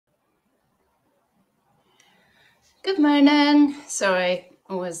Good morning. Sorry,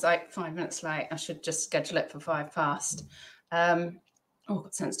 I was like 5 minutes late. I should just schedule it for 5 past. Oh, I've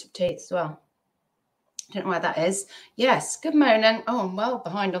got sensitive teeth as well. I don't know why that is. Yes, good morning. Oh, I'm well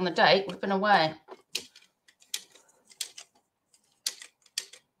behind on the date. We've been away.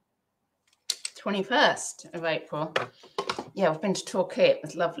 21st of April. Yeah, we've been to Torquay. It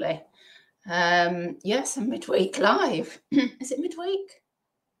was lovely. Yes, a midweek live. Is it midweek?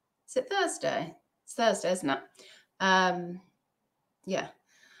 Is it Thursday? It's Thursday, isn't it? Yeah.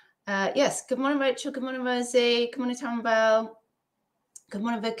 Yes, good morning, Rachel. Good morning, Rosie. Good morning, Tambell. Good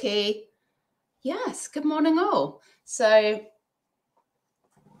morning, Vicky. Yes, good morning, all. So,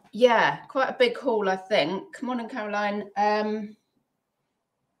 yeah, quite a big haul, I think. Good morning, Caroline.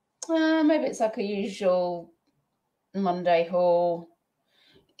 Maybe it's like a usual Monday haul.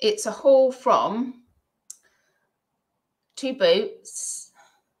 It's a haul from 2 boots,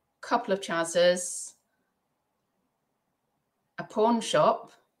 a couple of trousers, a pawn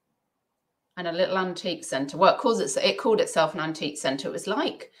shop, and a little antique centre. Well, it called itself an antique centre. It was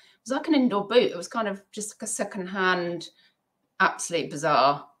like an indoor boot. It was kind of just like a second-hand, absolutely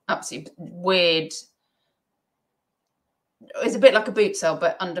bizarre, absolutely weird. It's a bit like a boot sale,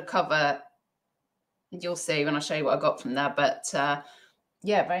 but undercover. You'll see when I show you what I got from there. But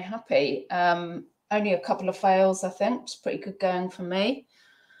yeah, very happy. Only a couple of fails, I think. It's pretty good going for me.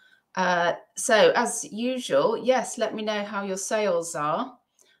 So as usual, yes, let me know how your sales are.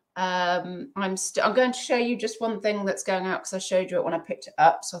 I'm going to show you just one thing that's going out because I showed you it when I picked it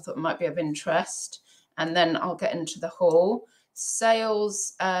up, so I thought it might be of interest, and then I'll get into the haul.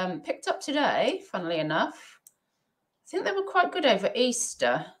 Sales picked up today, funnily enough. I think they were quite good over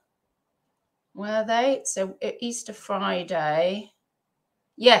Easter, were they? So Easter Friday,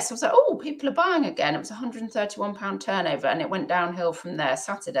 yes, I was like, oh, people are buying again. It was £131 turnover, and it went downhill from there.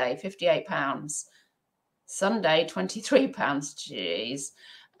 Saturday, £58. Sunday, £23. Jeez.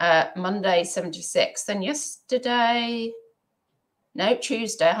 Monday, 76. Then yesterday, no,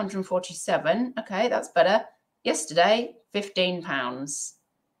 Tuesday, 147. Okay, that's better. Yesterday, £15.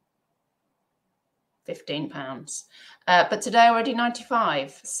 £15. But today already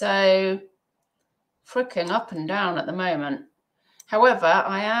 95. So fricking up and down at the moment. However,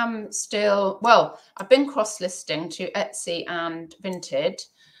 I am still, well, I've been cross-listing to Etsy and Vinted.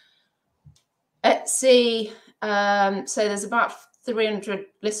 Etsy, so there's about 300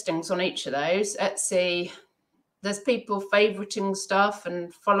 listings on each of those. Etsy, there's people favoriting stuff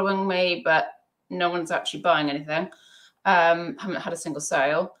and following me, but no one's actually buying anything. Haven't had a single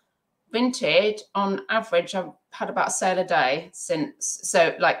sale. Vinted, on average, I've had about a sale a day since,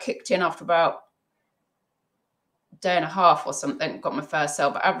 so like kicked in after about day and a half or something, got my first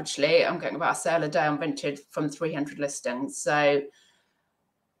sale, but averagely I'm getting about a sale a day on Vinted from 300 listings. So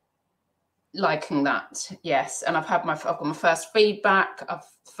liking that, yes. And I've got my first feedback. The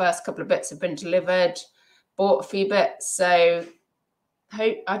first couple of bits have been delivered, bought a few bits. So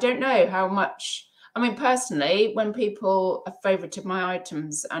I don't know how much. I mean, personally, when people have favorited my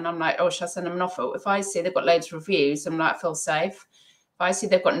items and I'm like, oh, should I send them an offer? If I see they've got loads of reviews, I'm like, I feel safe. If I see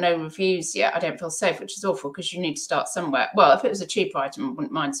they've got no reviews yet, I don't feel safe, which is awful because you need to start somewhere. Well, if it was a cheaper item, I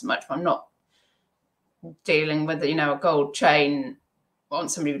wouldn't mind so much, but I'm not dealing with, a gold chain on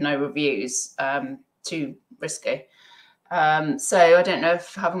somebody with no reviews, too risky. So I don't know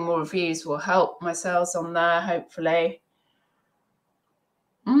if having more reviews will help my sales on there, hopefully.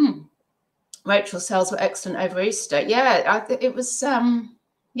 Rachel's sales were excellent over Easter. Yeah, I think it was,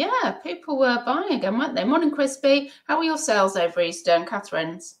 yeah, people were buying again, weren't they? Morning, Crispy. How were your sales over Easter, and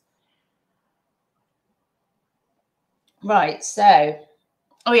Catherine's? Right, so,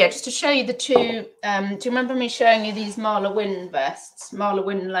 oh yeah, just to show you the two, do you remember me showing you these Marla Wynn vests, Marla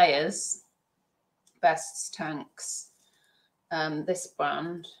Wynn layers, vests, tanks, this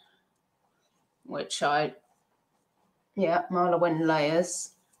brand, which Marla Wynn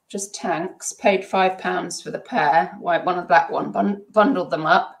layers, just tanks, paid £5 for the pair, white one and black one, bundled them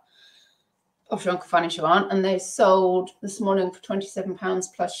up off your Uncle Fanny Shawan, and they sold this morning for £27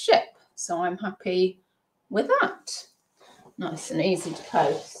 plus ship. So I'm happy with that. Nice and easy to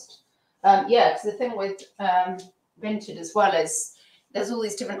post. Yeah, because the thing with Vinted as well is there's all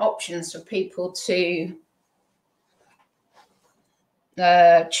these different options for people to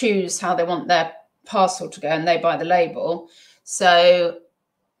choose how they want their parcel to go, and they buy the label. So,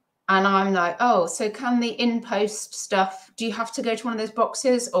 and I'm like, oh, so can the in-post stuff, do you have to go to one of those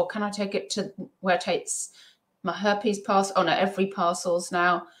boxes, or can I take it to where it takes my herpes parcel? Oh no, every parcel's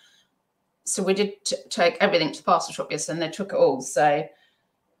now. So we did take everything to the parcel shop yesterday, and they took it all. So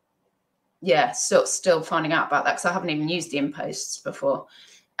yeah, still finding out about that because I haven't even used the in-posts before.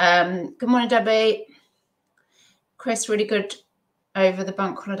 Good morning, Debbie. Chris, really good over the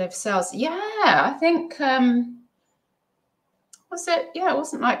bank holiday for sales. Yeah, I think, was it? Yeah, it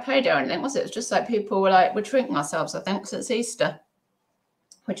wasn't like payday or anything, was it? It was just like people were like, we're treating ourselves, I think, because it's Easter,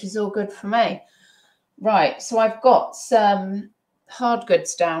 which is all good for me. Right, so I've got some hard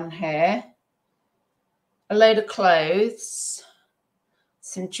goods down here, a load of clothes,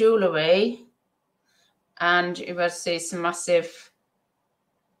 some jewellery, and you're about to see some massive,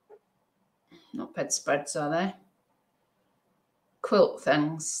 not bedspreads, are they? Quilt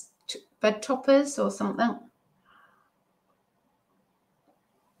things, bed toppers or something.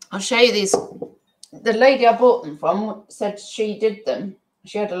 I'll show you these. The lady I bought them from said she did them.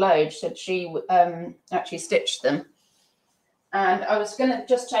 She had a load. She said she actually stitched them. And I was going to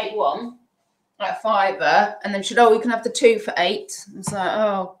just take one at £5, and then she said, oh, we can have the 2 for £8. I was like,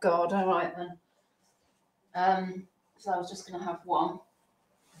 oh, God, all right then. So I was just going to have one.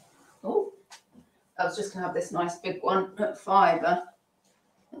 Oh, I was just going to have this nice big one at £5.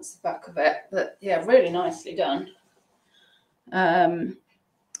 That's the back of it. But, yeah, really nicely done. And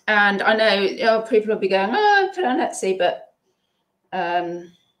I know people will be going, oh, put it on Etsy, but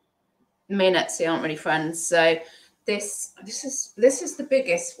me and Etsy aren't really friends. So this is the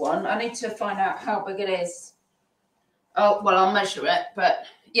biggest one. I need to find out how big it is. Oh, well, I'll measure it. But,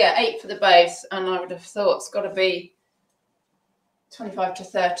 yeah, 8 for the both. And I would have thought it's got to be 25 to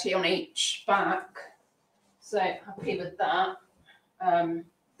 30 on each back. So happy with that.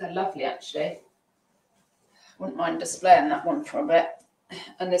 They're lovely, actually. Wouldn't mind displaying that one for a bit.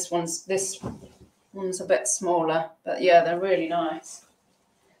 And this one's a bit smaller, but yeah, they're really nice.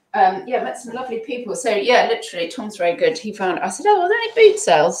 Yeah, met some lovely people. So yeah, literally, Tom's very good. He found, I said, oh, are there any boot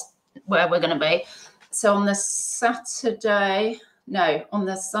sales where we're going to be? So on the on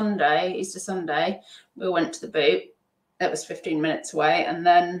the Sunday, Easter Sunday, we went to the boot. That was 15 minutes away. And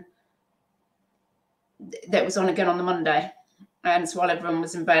then that was on again on the Monday. And so while everyone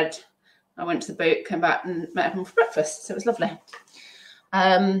was in bed, I went to the boot, came back and met everyone for breakfast. So it was lovely.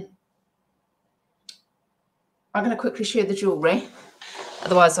 I'm going to quickly show you the jewellery.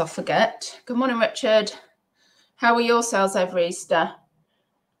 Otherwise, I'll forget. Good morning, Richard. How were your sales over Easter?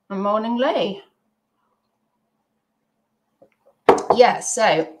 Good morning, Lee. Yeah,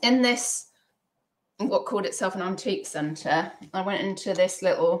 so in this, what called itself an antique centre, I went into this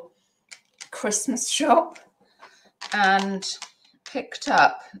little Christmas shop and picked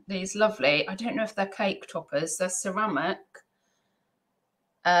up these lovely, I don't know if they're cake toppers, they're ceramic.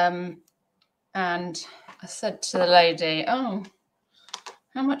 And I said to the lady, oh,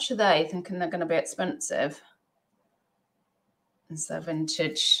 how much are they? Thinking they're going to be expensive. And so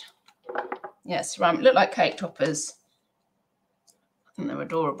vintage, yeah, ceramic, look like cake toppers. I think they're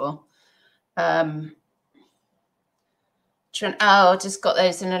adorable. Oh, just got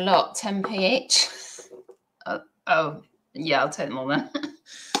those in a lot, 10p each. Oh, yeah, I'll take them all then.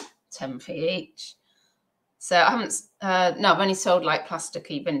 10p each. So I haven't, no, I've only sold like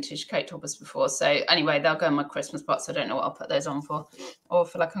plasticky vintage cake toppers before. So anyway, they'll go in my Christmas box. I don't know what I'll put those on for. Or I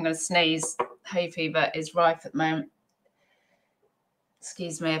feel like I'm going to sneeze. Hay fever is rife at the moment.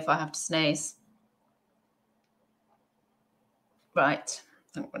 Excuse me if I have to sneeze. Right,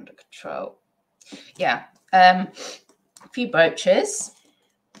 I'm under control. Yeah, a few brooches,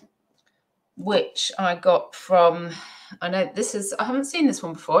 which I got from, I know this is, I haven't seen this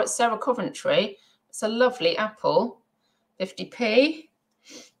one before. It's Sarah Coventry. It's a lovely apple, 50p.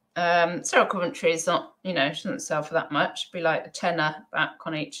 Sarah Coventry is not, she doesn't sell for that much. It'd be like a tenner back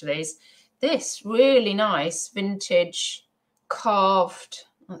on each of these. This really nice vintage carved,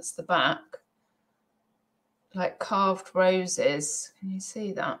 that's the back, like carved roses. Can you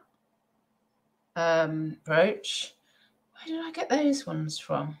see that? Brooch. Where did I get those ones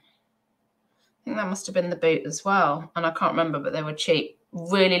from? I think that must have been the boot as well. And I can't remember, but they were cheap.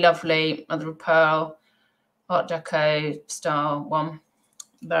 Really lovely mother of pearl, Art Deco style one.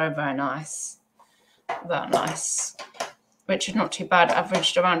 Very, very nice. Very nice. Richard, not too bad.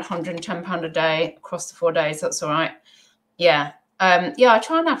 Averaged around £110 a day across the 4 days. That's all right. Yeah. Yeah, I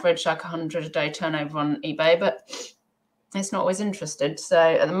try and average like 100 a day turnover on eBay, but it's not always interested. So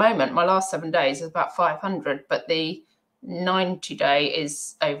at the moment, my last 7 days is about 500, but the 90 day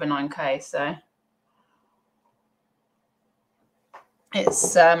is over 9k. So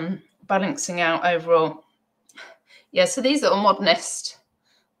it's balancing out overall. Yeah, so these are all modernist.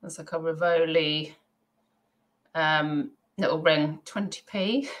 There's like a Rivoli little ring,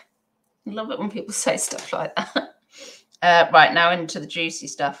 20p. I love it when people say stuff like that. Right, now into the juicy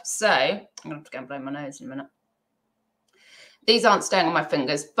stuff. So I'm going to have to go and blow my nose in a minute. These aren't staying on my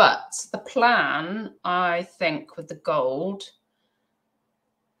fingers, but the plan, I think, with the gold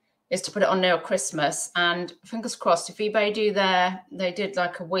is to put it on near Christmas. And fingers crossed, if eBay do they did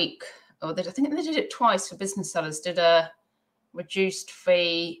like a week, or I think they did it twice for business sellers, did a reduced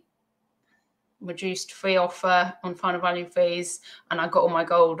fee offer on final value fees, and I got all my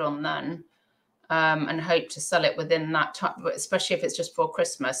gold on then. And hope to sell it within that time, especially if it's just for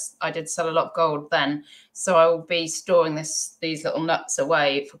Christmas. I did sell a lot of gold then, so I will be storing these little nuts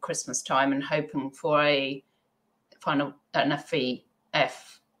away for Christmas time and hoping for an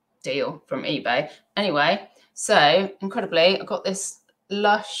FEF deal from eBay. Anyway, so incredibly, I got this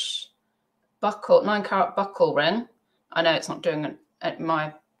lush buckle, 9-carat buckle ring. I know it's not doing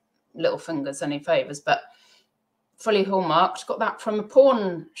my little fingers any favors, but fully hallmarked. Got that from a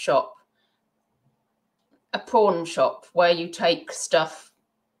pawn shop. A pawn shop where you take stuff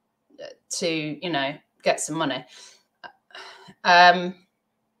to, you know, get some money.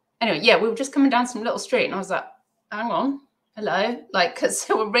 Anyway, yeah, we were just coming down some little street and I was like, hang on, hello. Like, because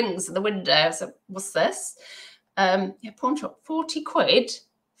there were rings in the window. I was like, what's this? Yeah, pawn shop, 40 quid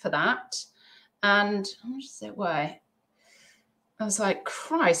for that. And how much does it weigh? I was like,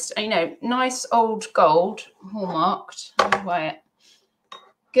 Christ, you know, nice old gold, hallmarked. I'll weigh it.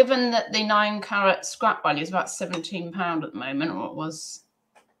 Given that the 9-carat scrap value is about £17 at the moment, or it was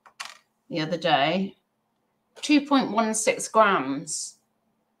the other day, 2.16 grams.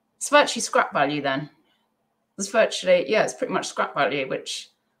 It's virtually scrap value then. It's virtually, yeah, it's pretty much scrap value, which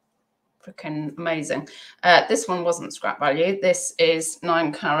freaking amazing. This one wasn't scrap value. This is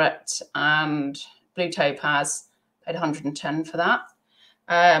 9-carat and blue topaz. Paid 110 for that.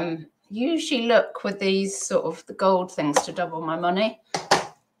 Usually look with these sort of the gold things to double my money.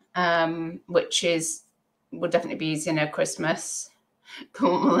 Which would definitely be easier near Christmas.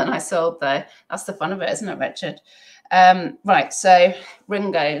 More than I sold though. That's the fun of it, isn't it, Richard? Right, so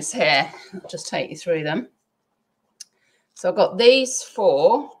Ringos here. I'll just take you through them. So I've got these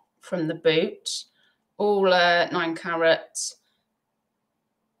 4 from the boot, all 9-carat.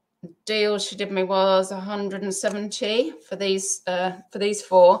 Deal she did me was 170 for these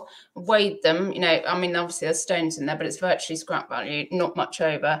 4. Weighed them, you know, I mean, obviously there's stones in there, but it's virtually scrap value, not much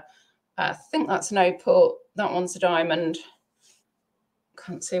over. I think that's an opal. That one's a diamond.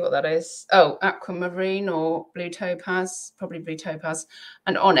 Can't see what that is. Oh, aquamarine or blue topaz, probably blue topaz,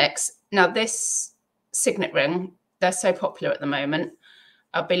 and onyx. Now this signet ring, they're so popular at the moment.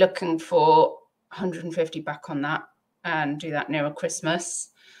 I'll be looking for 150 back on that and do that nearer Christmas.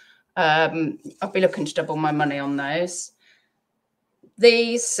 I'll be looking to double my money on those.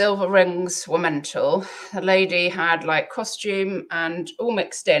 These silver rings were mental. The lady had like costume and all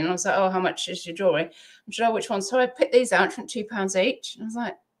mixed in. I was like, oh, how much is your jewelry? And do you know which one? So I picked these out for £2 each. I was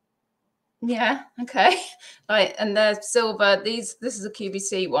like, yeah, okay. Like, and they're silver. This is a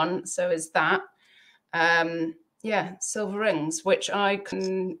QVC one, so is that. Yeah, silver rings, which I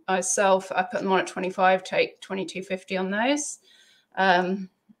sell. I put them on at 25, take 22.50 on those.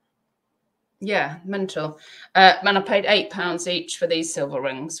 Yeah, mental. And I paid £8 each for these silver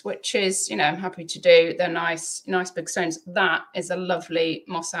rings, which is, you know, I'm happy to do. They're nice big stones. That is a lovely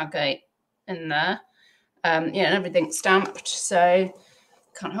moss agate in there. Yeah, and everything's stamped, so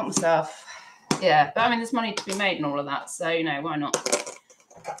can't help myself. Yeah, but I mean, there's money to be made and all of that, so, you know, why not?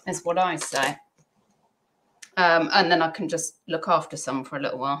 Is what I say. And then I can just look after some for a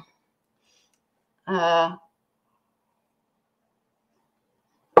little while.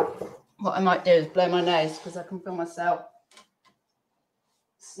 What I might do is blow my nose because I can feel myself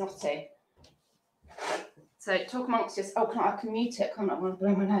snotty. So talk amongst yourselves. Oh, I can mute it, can't I? When I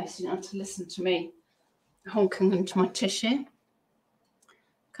blow my nose, you don't have to listen to me honking into my tissue.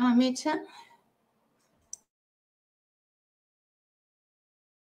 Can I mute it?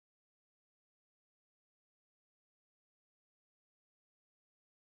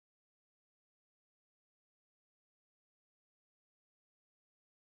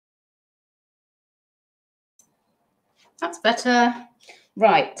 That's better.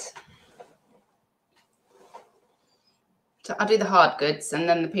 Right. So I do the hard goods, and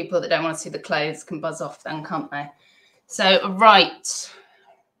then the people that don't want to see the clothes can buzz off then, can't they? So a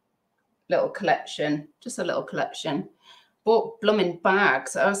little collection, just a little collection. Bought blooming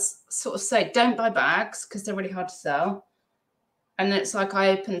bags. I was sort of say, don't buy bags because they're really hard to sell. And it's like I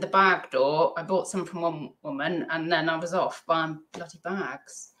opened the bag door. I bought some from one woman, and then I was off buying bloody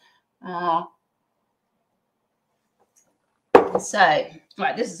bags. So,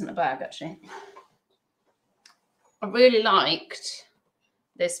 right, this isn't a bag, actually. I really liked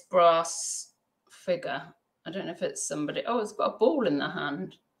this brass figure. I don't know if it's somebody. Oh, it's got a ball in the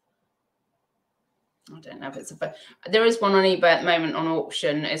hand. I don't know if it's a. There is one on eBay at the moment on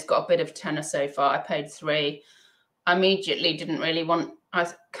auction. It's got a bit of tenor so far. I paid £3. I immediately didn't really want I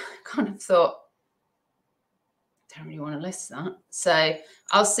kind of thought, don't really want to list that. So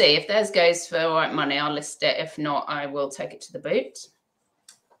I'll see if theirs goes for all right money, I'll list it. If not, I will take it to the boot.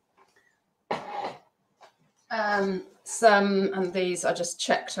 Some, and these I just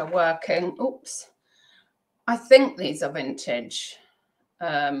checked are working. Oops. I think these are vintage.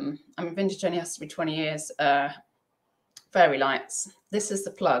 I mean, vintage only has to be 20 years. Fairy lights. This is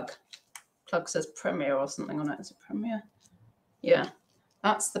the plug. Plug says Premier or something on it. Is it Premier? Yeah,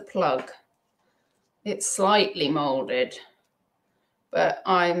 that's the plug. It's slightly molded, but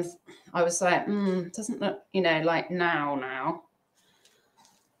I was like, doesn't look, you know, like now.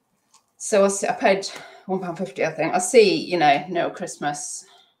 So I paid £1.50, I think. I see, you know, no Christmas.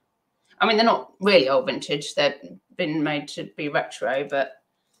 I mean, they're not really old vintage. They've been made to be retro, but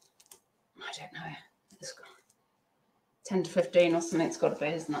I don't know. It's got 10 to 15 or something. It's got to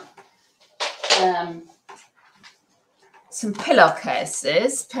be, isn't it? Some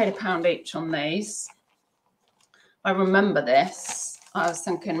pillowcases. Paid £1 each on these. I remember this. I was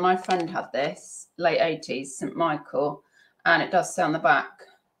thinking my friend had this, late 80s, St. Michael, and it does say on the back.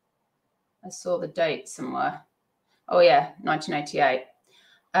 I saw the date somewhere. Oh yeah, 1988.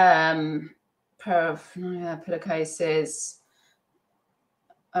 Pair of pillowcases,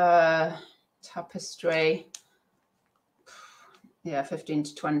 tapestry. Yeah, 15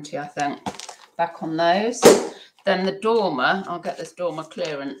 to 20, I think. Back on those. Then the dormer. I'll get this dormer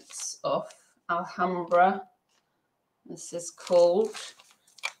clearance off. Alhambra. This is called.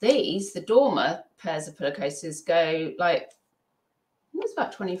 These, the dormer pairs of pillowcases go like, it was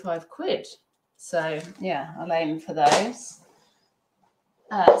about 25 quid. So yeah, I'll aim for those.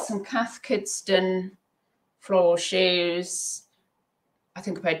 Some Cath Kidston floral shoes. I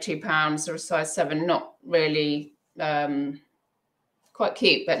think I paid £2. They're a size 7. Not really, quite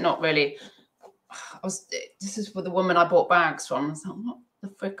cute, but not really. This is for the woman I bought bags from. I was like, what the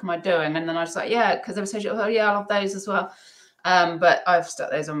frick am I doing? And then I was like, yeah, because they were saying, oh yeah, I'll have those as well. But I've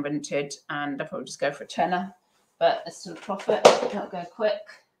stuck those on Vinted, and I'll probably just go for a tenner. But it's still a profit. That'll go quick.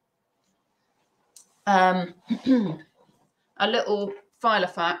 A little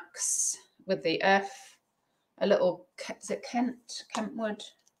Filofax with the F. A little, is it Kentwood?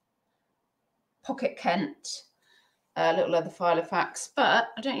 Pocket Kent. A little leather Filofax. But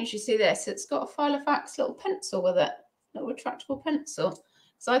I don't usually see this. It's got a Filofax little pencil with it. Little retractable pencil.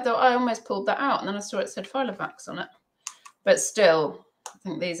 So I thought I almost pulled that out, and then I saw it said Filofax on it. But still, I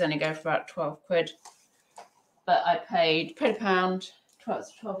think these only go for about 12 quid. But I paid £1, 12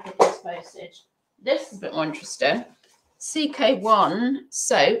 quid plus postage. This is a bit more interesting. CK1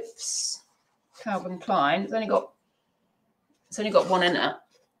 soaps, Calvin Klein. It's only got one in it,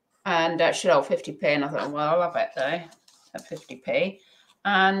 and it should hold 50p. And I thought, well, I'll have it though at 50p.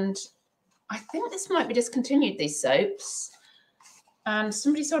 And I think this might be discontinued, these soaps. And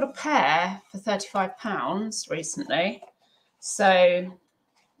somebody sold a pair for £35 recently. So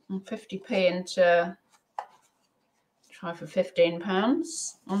 50p into, try for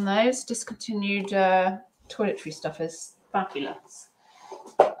 £15 on those. Discontinued toiletry stuff is fabulous.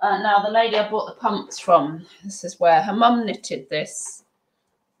 Now, the lady I bought the pumps from, this is where her mum knitted this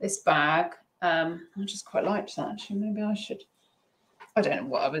bag. I just quite liked that, actually. Maybe I should. I don't know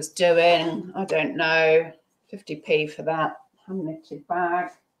what I was doing. I don't know. 50p for that hand-knitted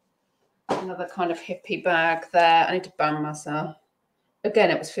bag. Another kind of hippie bag there. I need to ban myself.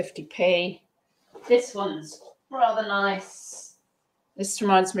 Again, it was 50p. This one's rather nice. This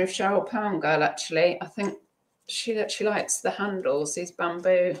reminds me of Cheryl Pound Girl, actually. I think she likes the handles, these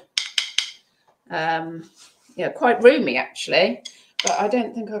bamboo. Yeah, quite roomy, actually. But I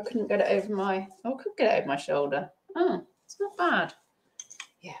don't think I couldn't get it over my... Oh, I could get it over my shoulder. Oh, it's not bad.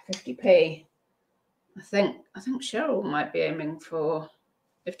 Yeah, 50p. I think Cheryl might be aiming for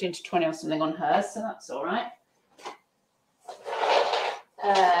 15 to 20 or something on hers, so that's all right.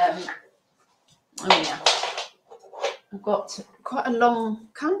 Oh, yeah. I've got quite a long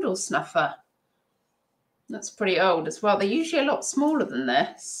candle snuffer. That's pretty old as well. They're usually a lot smaller than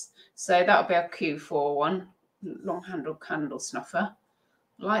this. So that'll be a Q4 one. Long handle candle snuffer.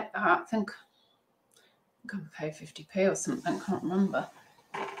 I like that. I think I'm going to pay 50p or something. Can't remember.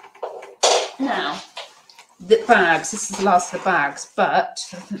 Now, the bags. This is the last of the bags, but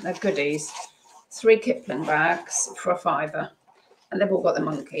I think they're goodies. 3 Kipling bags for £5. And they've all got the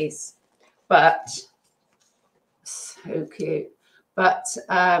monkeys. But so cute. But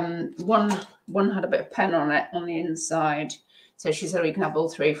one had a bit of pen on it on the inside. So she said we can have all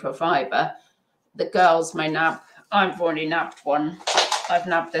 3 for £5. The girls may nab. I've already nabbed one. I've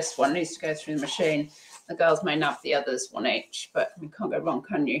nabbed this one. It needs to go through the machine. The girls may nab the others, 1 each. But you can't go wrong,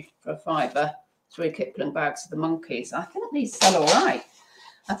 can you? For £5. 3 Kipling bags of the monkeys. I think these sell all right.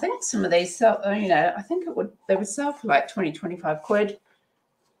 I think some of these sell, you know, I think they would sell for like 20, 25 quid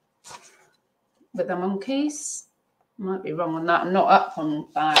with the monkeys. Might be wrong on that. I'm not up on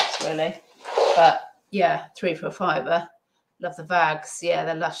bags really, but yeah, 3 for $5. Love the bags. Yeah,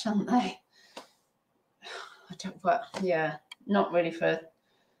 they're lush, aren't they? I don't, but yeah, not really for,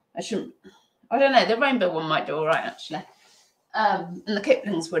 I don't know. The rainbow one might do all right actually. And the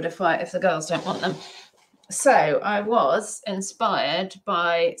Kiplings would if the girls don't want them. So I was inspired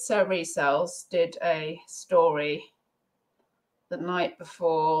by Resells did a story the night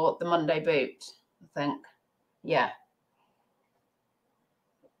before the Monday boot, I think. Yeah.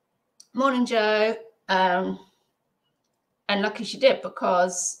 Morning, Joe. And lucky she did,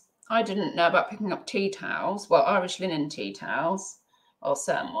 because I didn't know about picking up tea towels. Well, Irish linen tea towels, or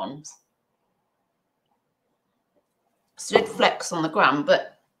certain ones. So did flex on the gram,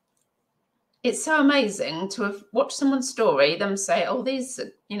 but it's so amazing to have watched someone's story, them say, oh, these,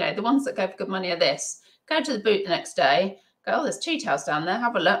 you know, the ones that go for good money are this. Go to the boot the next day, go, oh, there's tea towels down there,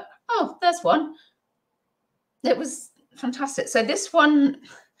 have a look. Oh, there's one. It was fantastic. So this one,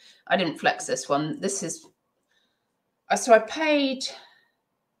 I didn't flex this one. This is, so I paid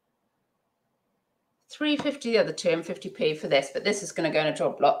 $3.50 the other two and 50p for this, but this is going to go in a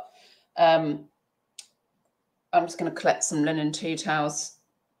job lot. I'm just going to collect some linen tea towels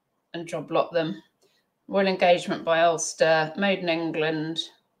and job lot them. Royal Engagement by Ulster, made in England.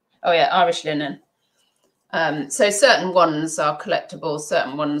 Oh yeah, Irish linen. So certain ones are collectible,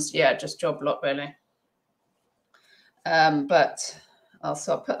 certain ones, yeah, just job lot really. But I'll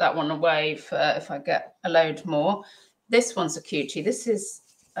put that one away for if I get a load more. This one's a cutie. This is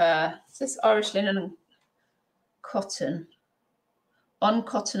this Irish linen and cotton. On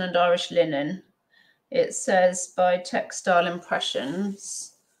cotton and Irish linen. It says by Textile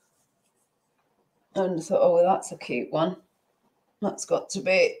Impressions. And I thought, oh, well, that's a cute one. That's got to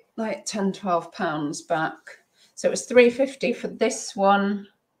be like £10, £12 back. So it was $3.50 for this one.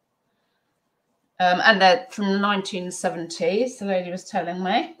 And they're from the 1970s, the lady was telling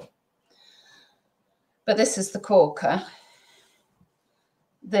me. But this is the corker.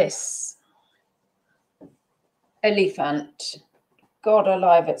 This elephant. God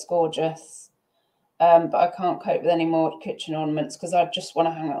alive, it's gorgeous. But I can't cope with any more kitchen ornaments because I just want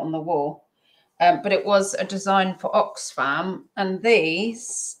to hang it on the wall. But it was a design for Oxfam. And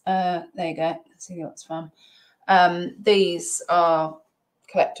these, there you go. See the Oxfam. These are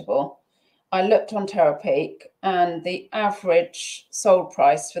collectible. I looked on Terapeak and the average sold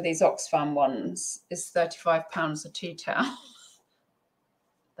price for these Oxfam ones is £35 a tea towel.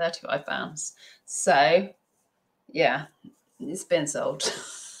 £35. So, yeah, it's been sold.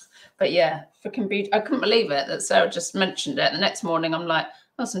 But yeah, freaking beauty. I couldn't believe it that Sarah just mentioned it. The next morning, I'm like,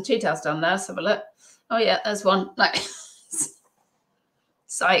 oh, some tea towels down there. Let's have a look. Oh, yeah, there's one. Like, it's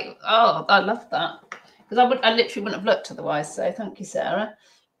like, oh, I love that. Because I literally wouldn't have looked otherwise. So thank you, Sarah.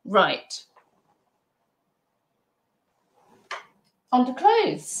 Right. On to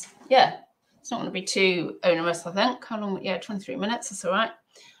clothes. Yeah, it's not going to be too onerous, I think. How long? Yeah, 23 minutes. That's all right.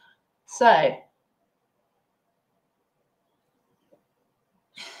 So,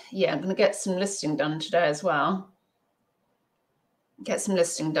 yeah, I'm going to get some listing done today as well. Get some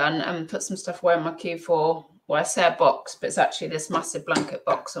listing done and put some stuff away in my Q4. Well, I say a box, but it's actually this massive blanket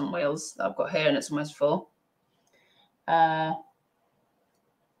box on wheels that I've got here, and it's almost full.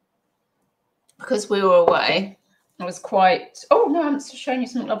 Because we were away, I was quite, oh no, I haven't shown you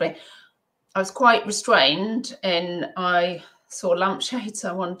something lovely. I was quite restrained in, I saw lampshades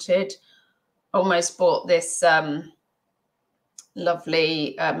I wanted. Almost bought this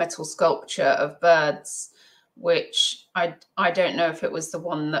lovely metal sculpture of birds, which I don't know if it was the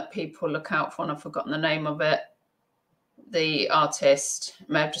one that people look out for, and I've forgotten the name of it. The artist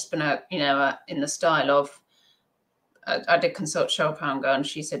may have just been in the style of, I did consult Cheryl Poundgirl and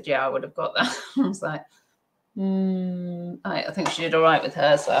she said, yeah, I would have got that. I was like, I think she did all right with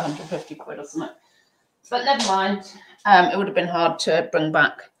hers, so 150 quid or something. But never mind. It would have been hard to bring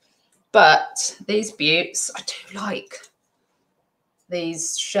back. But these buttes, I do like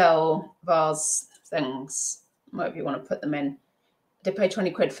these shell vase things, whatever you want to put them in. I did pay 20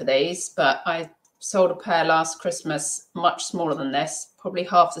 quid for these, but I sold a pair last Christmas, much smaller than this, probably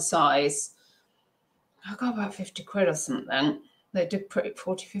half the size. I got about 50 quid or something. They did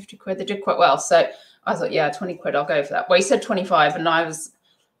 40, 50 quid. They did quite well. So I thought, yeah, 20 quid, I'll go for that. Well, he said 25, and I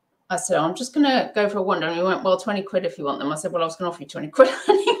said, I'm just going to go for a wonder. And he went, well, 20 quid if you want them. I said, well, I was going to offer you 20 quid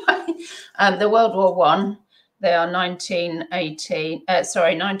anyway. The World War One, they are 1914.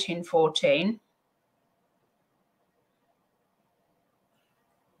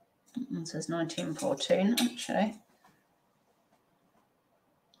 It says 1914, actually.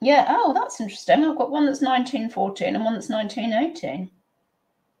 Yeah, oh, that's interesting. I've got one that's 1914 and one that's 1918.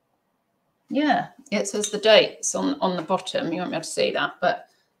 Yeah, it says the dates on the bottom. You won't be able to see that, but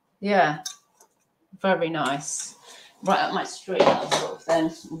yeah, very nice. Right up my street, that sort of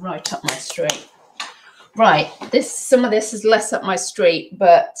thing. Right up my street. Right, some of this is less up my street,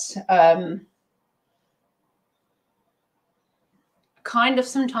 but kind of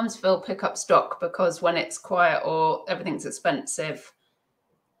sometimes Phil pick up stock, because when it's quiet or everything's expensive,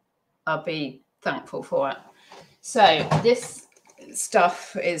 I'll be thankful for it. So this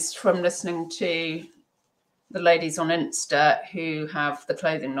stuff is from listening to the ladies on Insta who have the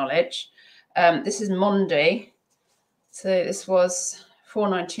clothing knowledge. This is Monday. So this was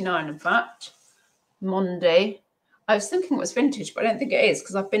 £4.99, in fact. Monday. I was thinking it was vintage, but I don't think it is,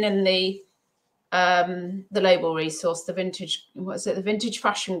 because I've been in the label resource, the vintage, what is it? The Vintage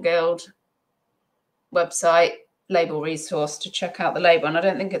Fashion Guild website label resource to check out the label. And I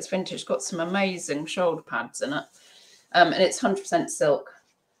don't think it's vintage. It's got some amazing shoulder pads in it. And it's 100% silk.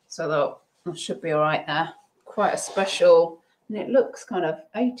 So I thought I should be all right there. Quite a special, and it looks kind of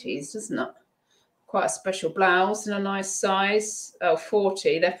 80s, doesn't it? Quite a special blouse in a nice size. Oh,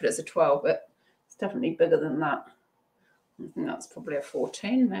 40. They put it as a 12, but it's definitely bigger than that. I think that's probably a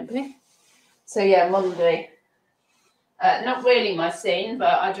 14, maybe. So yeah, Monday. Not really my scene,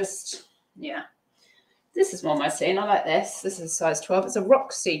 but I just, yeah. This is more my scene. I like this. This is a size 12. It's a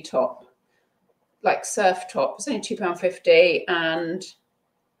Roxy top, like surf top. It's only £2.50, and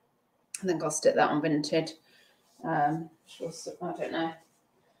I think I'll stick that on Vinted. I don't know,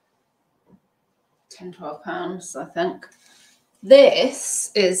 £10–12, I think.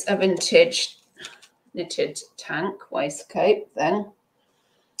 This is a vintage knitted tank waistcoat thing.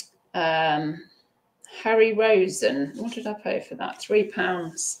 Harry Rosen. What did I pay for that?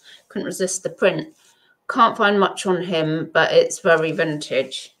 £3. Couldn't resist the print. Can't find much on him, but it's very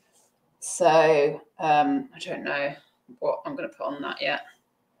vintage. So I don't know what I'm going to put on that yet.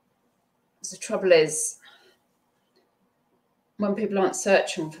 The trouble is, when people aren't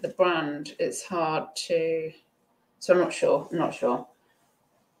searching for the brand, it's hard to. So I'm not sure.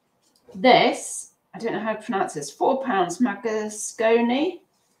 This, I don't know how to pronounce this. £4, Magasconi.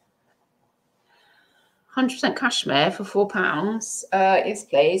 100% cashmere for £4. Yes,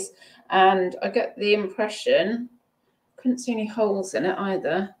 please. And I get the impression, couldn't see any holes in it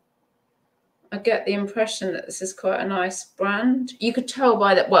either. I get the impression that this is quite a nice brand. You could tell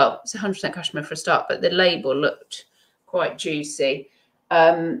by that, well, it's 100% cashmere for a start, but the label looked quite juicy.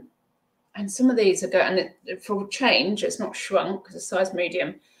 And some of these are going, and for change, it's not shrunk, it's a size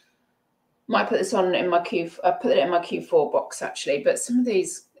medium. Might put this on in my Q, I put it in my Q4 box actually, but some of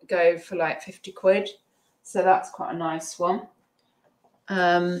these go for like 50 quid. So that's quite a nice one.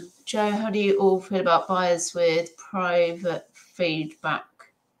 Joe, how do you all feel about buyers with private feedback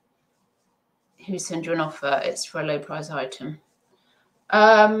who send you an offer? It's for a low price item.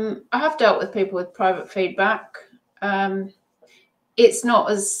 I have dealt with people with private feedback. It's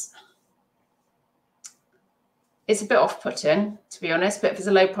not as, it's a bit off-putting, to be honest, but if it's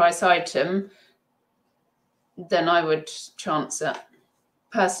a low price item, then I would chance it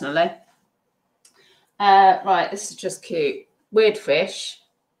personally. Right, this is just cute. Weird fish,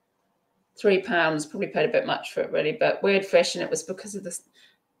 £3. Probably paid a bit much for it, really, but weird fish, and it was because of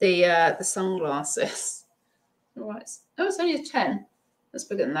the sunglasses. All right, oh, it's only a 10. That's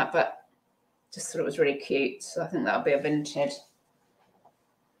bigger than that, but just thought it was really cute. So I think that'll be a vintage.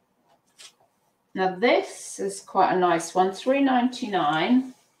 Now this is quite a nice one,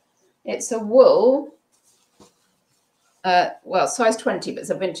 £3.99. It's a wool. Well, size 20, but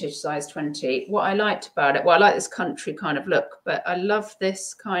it's a vintage size 20. What I liked about it, well, I like this country kind of look, but I love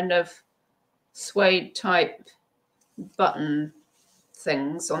this kind of suede type button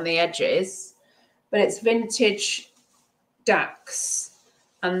things on the edges. But it's vintage Dax,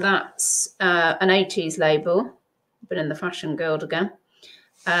 and that's an 80s label. Been in the Fashion Guild again.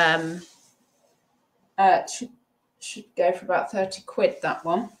 Should go for about 30 quid, that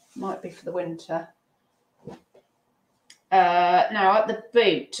one. Might be for the winter. Now at the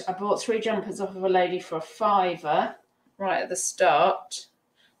boot, I bought 3 jumpers off of a lady for a £5 right at the start.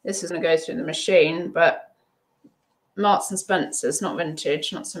 This is going to go through the machine, but Marks and Spencer's, not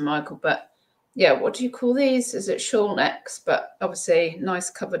vintage, not St. Michael, but yeah, what do you call these? Is it shawl necks? But obviously nice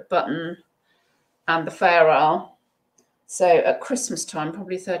covered button and the Fair Isle. So at Christmas time,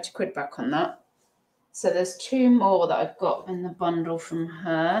 probably 30 quid back on that. So there's 2 more that I've got in the bundle from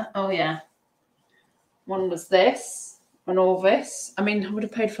her. Oh yeah. One was this, and all this. I mean, I would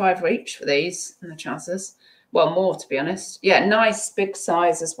have paid £5 each for these and the trousers. Well, more to be honest. Yeah, nice big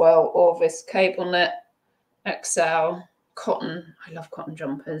size as well. Orvis cable knit XL. cotton. I love cotton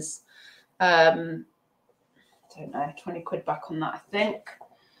jumpers. I don't know, 20 quid back on that, I think.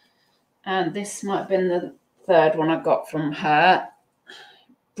 And this might have been the third one I got from her.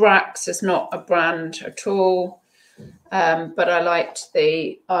 Brax is not a brand at all, but I liked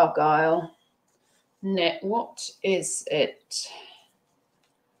the Argyle knit. What is it?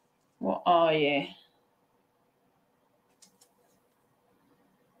 What are you?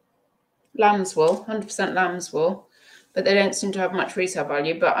 Lamb's wool, 100% lamb's wool, but they don't seem to have much resale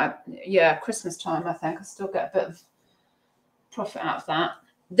value. But yeah, Christmas time, I think I still get a bit of profit out of that.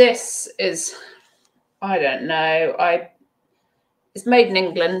 This is, I don't know, it's made in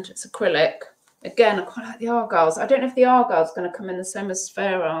England. It's acrylic. Again, I quite like the Argyles. I don't know if the Argyle's going to come in the same as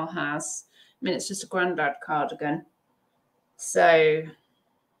Farewell has. I mean, it's just a grandad cardigan. So,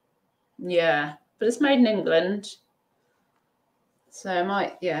 yeah. But it's made in England. So I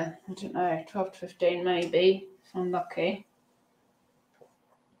might, yeah, I don't know, 12 to 15 maybe, if I'm lucky.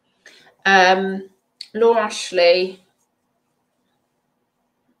 Laura Ashley.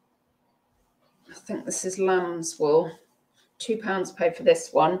 I think this is lamb's wool. £2 paid for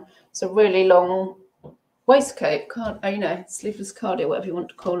this one. It's a really long waistcoat, you know, sleeveless cardio, whatever you want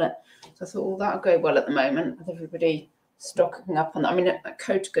to call it. So I thought, well, that'll go well at the moment with everybody stocking up on that. I mean,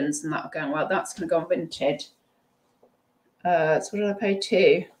 coatigans and that are going well. That's going to go on Vinted. So what did I pay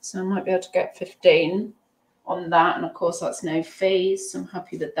to? So I might be able to get 15 on that. And of course, that's no fees. So I'm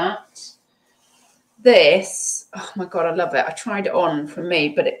happy with that. This, oh my God, I love it. I tried it on for me,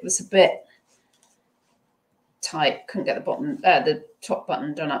 but it was a bit tight. Couldn't get the top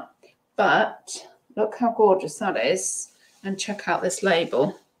button done up. But look how gorgeous that is. And check out this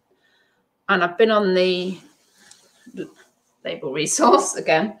label. And I've been on the label resource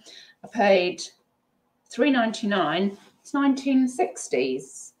again. I paid £3.99. It's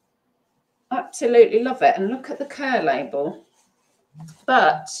 1960s. Absolutely love it. And look at the care label.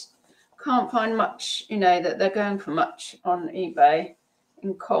 But can't find much, you know, that they're going for much on eBay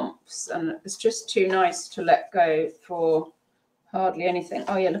in comps. And it's just too nice to let go for hardly anything.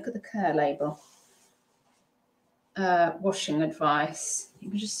 Oh, yeah, look at the care label. Washing advice. You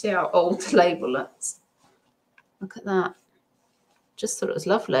can just see how old the label looks. Look at that. Just thought it was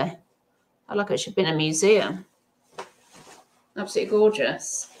lovely. I like it should be in a museum. Absolutely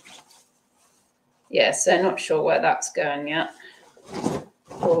gorgeous. Yeah, so not sure where that's going yet.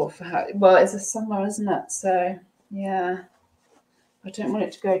 Or for how, well, it's a summer, isn't it? So yeah, I don't want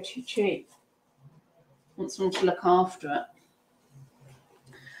it to go too cheap. I want someone to look after it.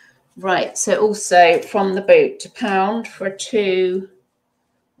 Right, so also from the boot to pound for a 2.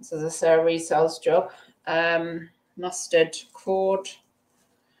 This is a Sarah Resell's job. Mustard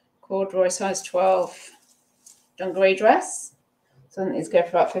corduroy size 12 dungaree dress. So I think these go for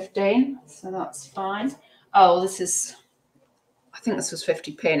about 15. So that's fine. Oh, this is, I think this was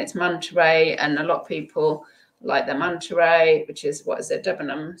 50p and it's manta ray, and a lot of people like the manta ray, which is, what is it,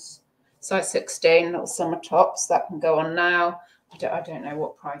 Debenhams, size 16, little summer tops. That can go on now. I don't know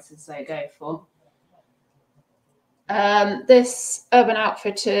what prices they go for. This Urban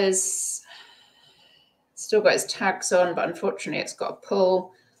Outfitters still got its tags on, but unfortunately it's got a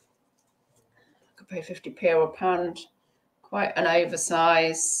pull. I could pay 50p or £1. Quite an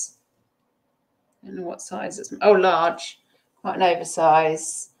oversize. I don't know what size it's. Oh, large. Quite an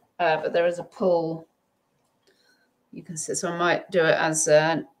oversize, but there is a pull. You can see, so I might do it as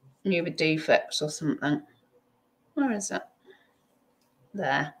a new with defects or something. Where is it?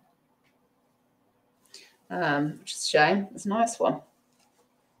 There. Which is a shame. It's a nice one.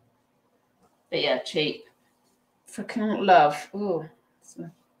 But yeah, cheap. Freaking love. Oh, it's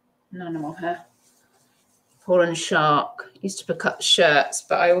an animal hair. Paul and Shark. Used to pick up shirts,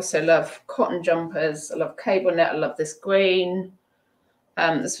 but I also love cotton jumpers. I love cable knit. I love this green.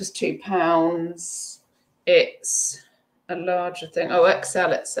 This was £2. It's a larger thing. Oh,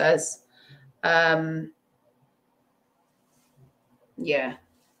 XL it says. Yeah.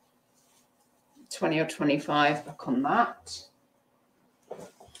 20 or 25 back on that.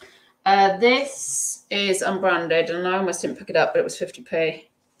 This is unbranded, and I almost didn't pick it up, but it was 50p.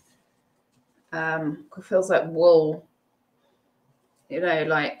 It feels like wool, you know,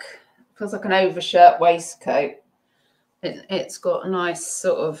 like feels like an overshirt waistcoat. It's got a nice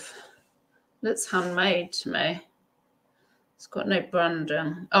sort of, looks handmade to me. It's got no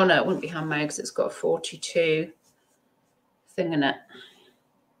branding. Oh no, it wouldn't be handmade because it's got a 42 thing in it.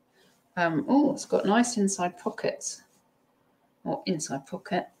 Oh, it's got nice inside pockets, or inside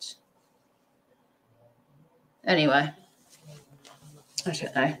pocket. Anyway, I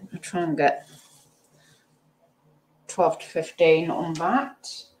don't know. I'll try and get 12 to 15 on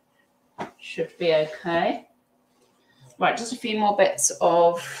that. Should be okay. Right, just a few more bits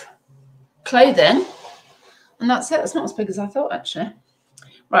of clothing. And that's it. That's not as big as I thought, actually.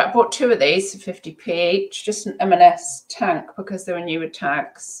 Right, I bought 2 of these for 50p each. Just an M&S tank because they were new with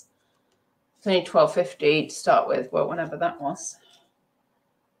tags. It's only £12.50 to start with. Well, whenever that was.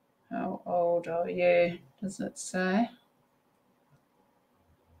 How old are you? Does it say?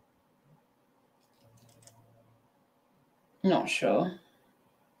 Not sure.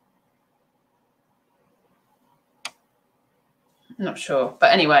 Not sure.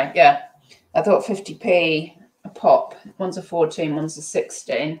 But anyway, yeah. I thought 50p a pop. One's a 14, one's a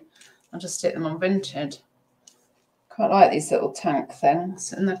 16. I'll just stick them on Vinted. Quite like these little tank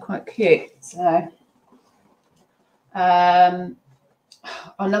things, and they're quite cute. So,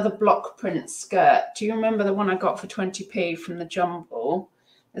 another block print skirt. Do you remember the one I got for 20p from the Jumble?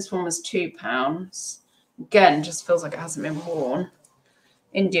 This one was £2. Again, just feels like it hasn't been worn.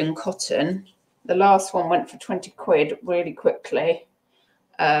 Indian cotton. The last one went for 20 quid really quickly.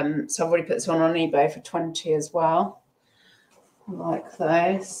 So I've already put this one on eBay for 20 as well. I like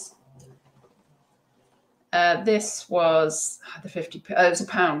those. This was the 50p. It was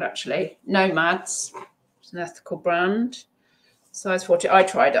 £1 actually. Nomads. It's an ethical brand. Size 40. I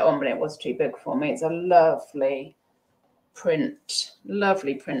tried it on, but it was too big for me. It's a lovely print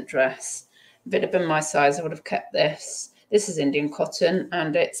dress. If it had been my size, I would have kept this. This is Indian cotton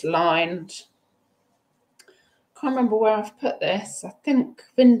and it's lined. Can't remember where I've put this. I think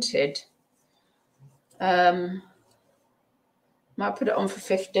Vinted. Might put it on for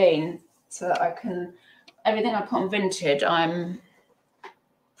 15 so that I can. Everything I put on Vinted, I'm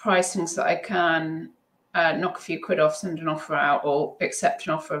pricing so that I can knock a few quid off, send an offer out, or accept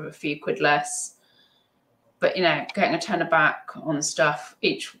an offer of a few quid less. But, you know, getting a tenner back on stuff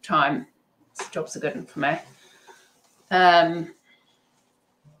each time, jobs are good one for me.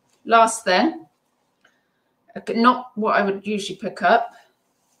 Last thing, not what I would usually pick up.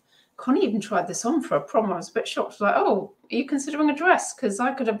 Connie even tried this on for a prom. I was a bit shocked. Like, oh, are you considering a dress? Because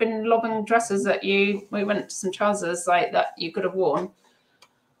I could have been lobbing dresses at you. We went to some trousers like that you could have worn.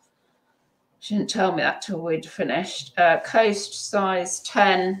 She didn't tell me that till we'd finished. Coast size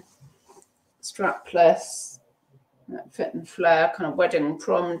 10, strapless, fit and flare, kind of wedding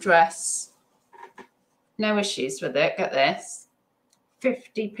prom dress. No issues with it. Get this,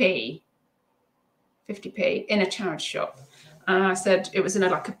 50p in a charity shop. And I said, it was in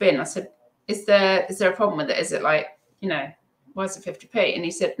like a bin. I said, is there a problem with it? Is it like, you know, why is it 50p? And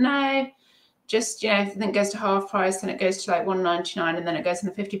he said, no, just, you know, then it goes to half price, then it goes to like £1.99, and then it goes in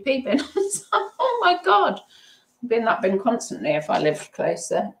the 50p bin. I was like, oh my God, I'd be in that bin constantly if I lived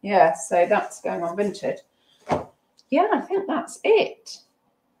closer. Yeah, so that's going on Vinted. Yeah, I think that's it.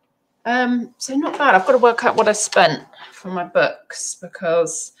 So not bad. I've got to work out what I spent for my books,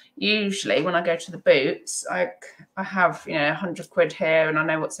 because usually when I go to the Boots, I have, you know, 100 quid here and I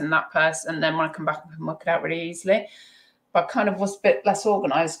know what's in that purse, and then when I come back I can work it out really easily. But I kind of was a bit less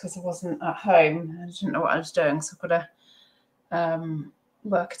organised because I wasn't at home. I didn't know what I was doing, so I've got to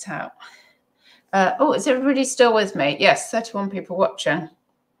work it out. Oh, is everybody still with me? Yes, 31 people watching.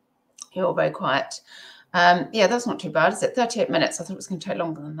 You're all very quiet. Yeah, that's not too bad, is it? 38 minutes. I thought it was going to take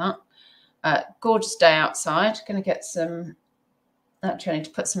longer than that. Gorgeous day outside. Going to get some. Actually, I need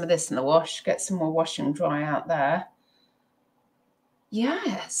to put some of this in the wash. Get some more wash and dry out there.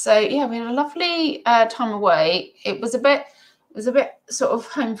 Yeah. So yeah, we had a lovely time away. It was a bit sort of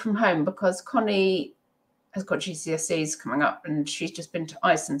home from home because Connie has got GCSEs coming up and she's just been to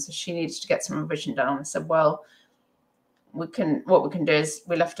Iceland, so she needed to get some revision done. I said, well, what we can do is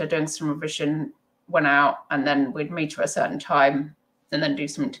we left her doing some revision, went out, and then we'd meet her at a certain time and then do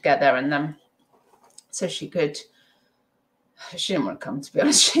something together, and then so she could. She didn't want to come, to be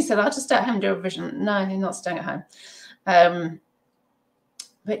honest. She said, I'll just stay at home and do a revision. No, you're not staying at home.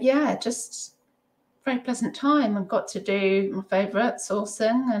 But yeah, just very pleasant time. I got to do my favourite,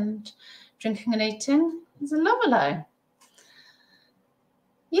 sourcing and drinking and eating. It was a lovely.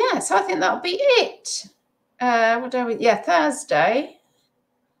 Yeah, so I think that'll be it. What are we? Yeah, Thursday.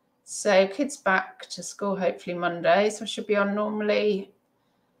 So kids back to school hopefully Monday. So I should be on normal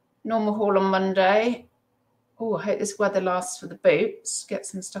haul on Monday. Oh, I hope this weather lasts for the Boots. Get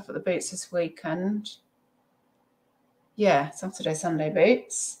some stuff at the Boots this weekend. Yeah, Saturday, Sunday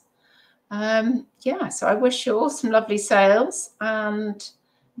Boots. Yeah, so I wish you all some lovely sales and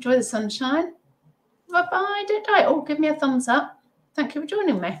enjoy the sunshine. Bye-bye, don't die. Oh, give me a thumbs up. Thank you for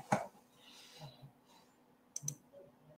joining me.